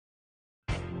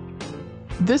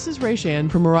This is Rachann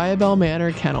from Mariah Bell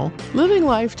Manor Kennel. Living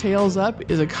life tails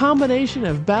up is a combination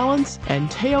of balance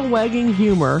and tail-wagging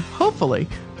humor, hopefully,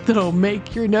 that'll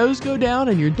make your nose go down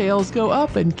and your tails go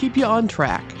up and keep you on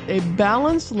track. A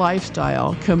balanced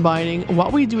lifestyle combining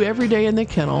what we do every day in the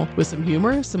kennel with some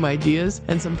humor, some ideas,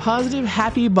 and some positive,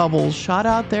 happy bubbles shot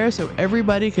out there so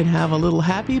everybody can have a little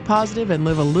happy, positive, and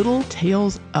live a little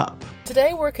tails up.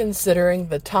 Today we're considering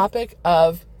the topic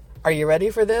of, are you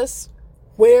ready for this?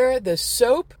 Where the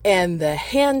soap and the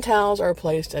hand towels are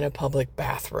placed in a public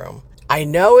bathroom. I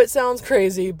know it sounds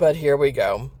crazy, but here we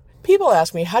go. People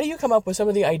ask me, how do you come up with some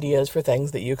of the ideas for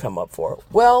things that you come up for?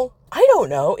 Well, I don't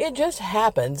know. It just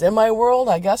happens. In my world,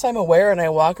 I guess I'm aware and I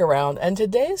walk around. And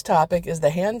today's topic is the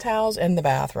hand towels in the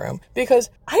bathroom. Because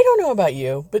I don't know about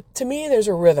you, but to me, there's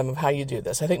a rhythm of how you do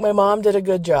this. I think my mom did a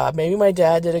good job. Maybe my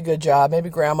dad did a good job. Maybe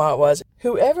grandma was.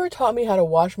 Whoever taught me how to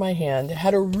wash my hand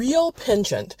had a real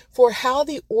penchant for how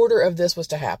the order of this was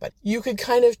to happen. You could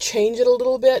kind of change it a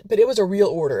little bit, but it was a real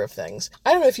order of things.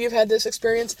 I don't know if you've had this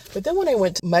experience, but then when I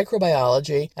went to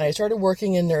microbiology and I started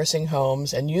working in nursing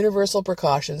homes and universal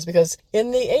precautions, because in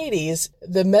the 80s,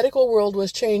 the medical world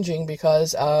was changing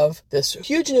because of this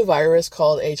huge new virus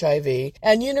called HIV,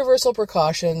 and universal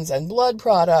precautions and blood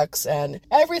products, and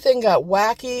everything got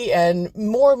wacky and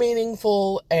more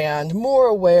meaningful and more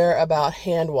aware about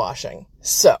hand washing.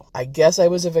 So, I guess I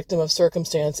was a victim of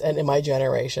circumstance and in my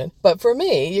generation. But for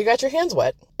me, you got your hands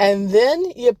wet, and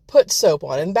then you put soap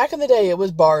on. And back in the day, it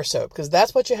was bar soap, because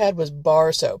that's what you had was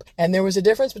bar soap. And there was a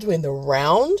difference between the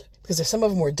round, because some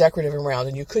of them were decorative and round,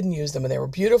 and you couldn't use them, and they were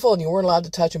beautiful, and you weren't allowed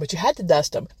to touch them, but you had to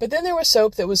dust them. But then there was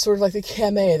soap that was sort of like the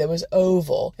Camay, that was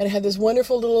oval, and it had this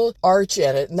wonderful little arch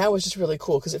in it, and that was just really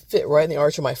cool, because it fit right in the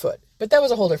arch of my foot. But that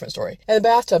was a whole different story. And the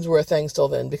bathtubs were a thing still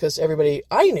then, because everybody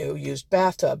I knew used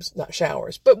bathtubs, not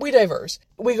showers. But we diverse.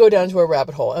 We go down to a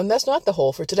rabbit hole, and that's not the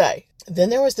hole for today. Then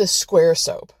there was this square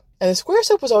soap. And the square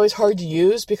soap was always hard to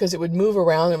use because it would move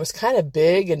around and it was kind of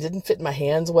big and didn't fit in my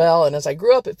hands well. And as I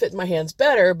grew up, it fit in my hands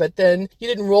better, but then you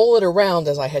didn't roll it around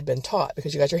as I had been taught,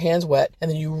 because you got your hands wet and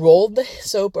then you rolled the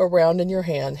soap around in your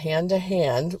hand to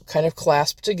hand, kind of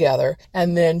clasped together,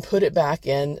 and then put it back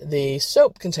in the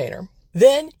soap container.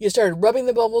 Then you started rubbing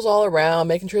the bubbles all around,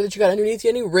 making sure that you got underneath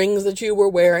any rings that you were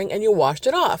wearing, and you washed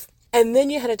it off. And then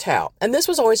you had a towel. And this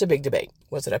was always a big debate.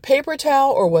 Was it a paper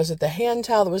towel, or was it the hand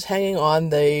towel that was hanging on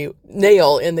the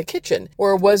nail in the kitchen?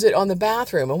 Or was it on the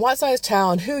bathroom? And what size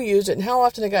towel, and who used it, and how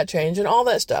often it got changed, and all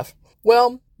that stuff.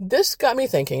 Well, this got me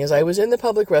thinking as I was in the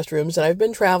public restrooms, and I've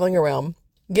been traveling around,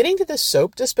 getting to the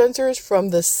soap dispensers from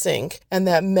the sink, and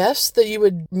that mess that you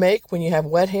would make when you have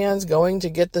wet hands going to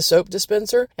get the soap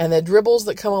dispenser, and the dribbles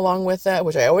that come along with that,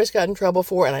 which I always got in trouble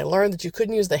for, and I learned that you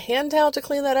couldn't use the hand towel to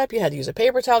clean that up, you had to use a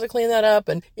paper towel to clean that up,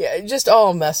 and yeah, just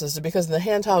all messes, because the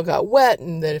hand towel got wet,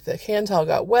 and that if the hand towel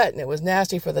got wet and it was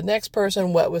nasty for the next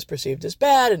person, wet was perceived as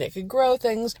bad, and it could grow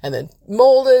things, and then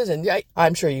molded, and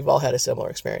I'm sure you've all had a similar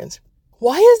experience.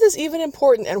 Why is this even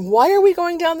important, and why are we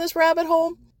going down this rabbit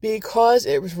hole? Because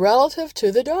it was relative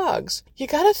to the dogs. You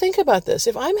gotta think about this.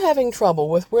 If I'm having trouble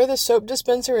with where the soap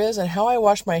dispenser is and how I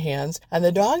wash my hands, and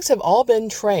the dogs have all been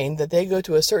trained that they go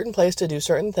to a certain place to do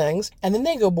certain things, and then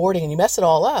they go boarding and you mess it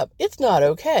all up, it's not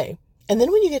okay. And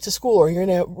then when you get to school, or you're in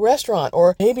a restaurant,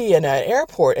 or maybe in an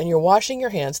airport, and you're washing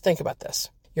your hands, think about this.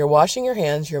 You're washing your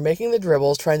hands, you're making the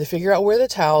dribbles, trying to figure out where the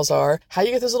towels are, how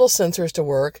you get those little sensors to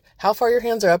work, how far your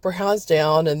hands are up or hands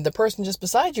down, and the person just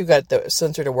beside you got the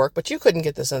sensor to work, but you couldn't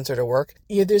get the sensor to work.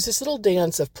 There's this little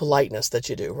dance of politeness that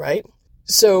you do, right?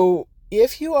 So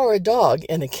if you are a dog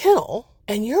in a kennel,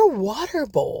 and your water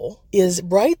bowl is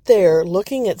right there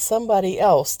looking at somebody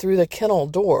else through the kennel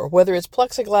door, whether it's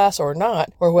plexiglass or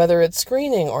not, or whether it's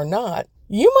screening or not,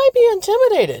 you might be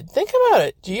intimidated. Think about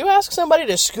it. Do you ask somebody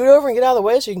to scoot over and get out of the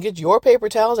way so you can get your paper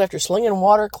towels after slinging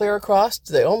water clear across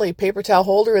to the only paper towel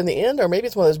holder in the end? Or maybe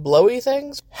it's one of those blowy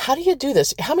things. How do you do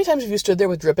this? How many times have you stood there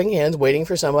with dripping hands waiting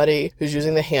for somebody who's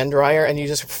using the hand dryer and you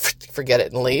just forget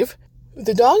it and leave?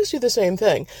 The dogs do the same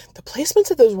thing. The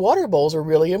placements of those water bowls are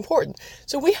really important.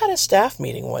 So we had a staff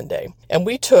meeting one day, and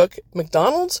we took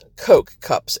McDonald's Coke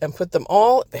cups and put them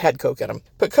all, they had Coke in them,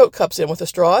 put Coke cups in with the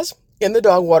straws in the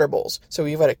dog water bowls. So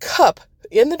we've got a cup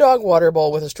in the dog water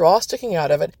bowl with a straw sticking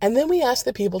out of it, and then we asked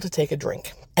the people to take a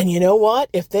drink. And you know what?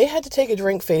 If they had to take a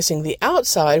drink facing the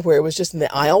outside where it was just in the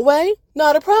aisleway,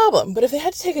 not a problem. But if they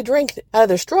had to take a drink out of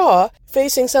their straw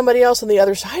facing somebody else on the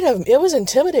other side of them, it was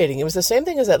intimidating. It was the same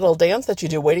thing as that little dance that you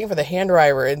do waiting for the hand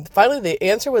dryer. And finally the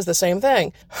answer was the same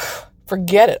thing.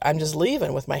 Forget it. I'm just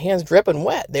leaving with my hands dripping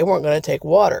wet. They weren't going to take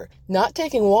water. Not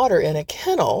taking water in a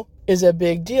kennel is a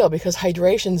big deal because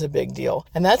hydration's a big deal.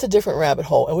 And that's a different rabbit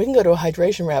hole. And we can go to a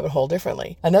hydration rabbit hole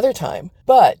differently another time.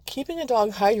 But keeping a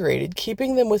dog hydrated,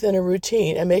 keeping them within a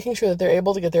routine, and making sure that they're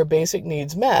able to get their basic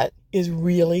needs met is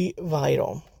really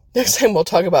vital. Next time we'll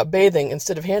talk about bathing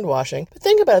instead of hand washing. But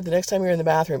think about it the next time you're in the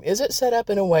bathroom. Is it set up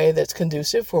in a way that's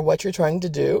conducive for what you're trying to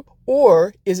do?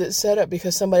 Or is it set up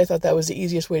because somebody thought that was the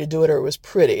easiest way to do it, or it was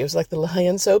pretty? It was like the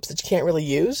hand soaps that you can't really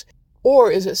use.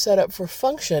 Or is it set up for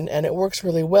function and it works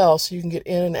really well so you can get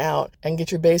in and out and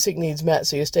get your basic needs met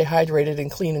so you stay hydrated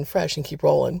and clean and fresh and keep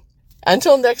rolling?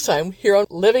 Until next time, here on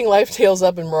Living Life Tales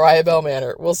Up in Mariah Bell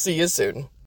Manor, we'll see you soon.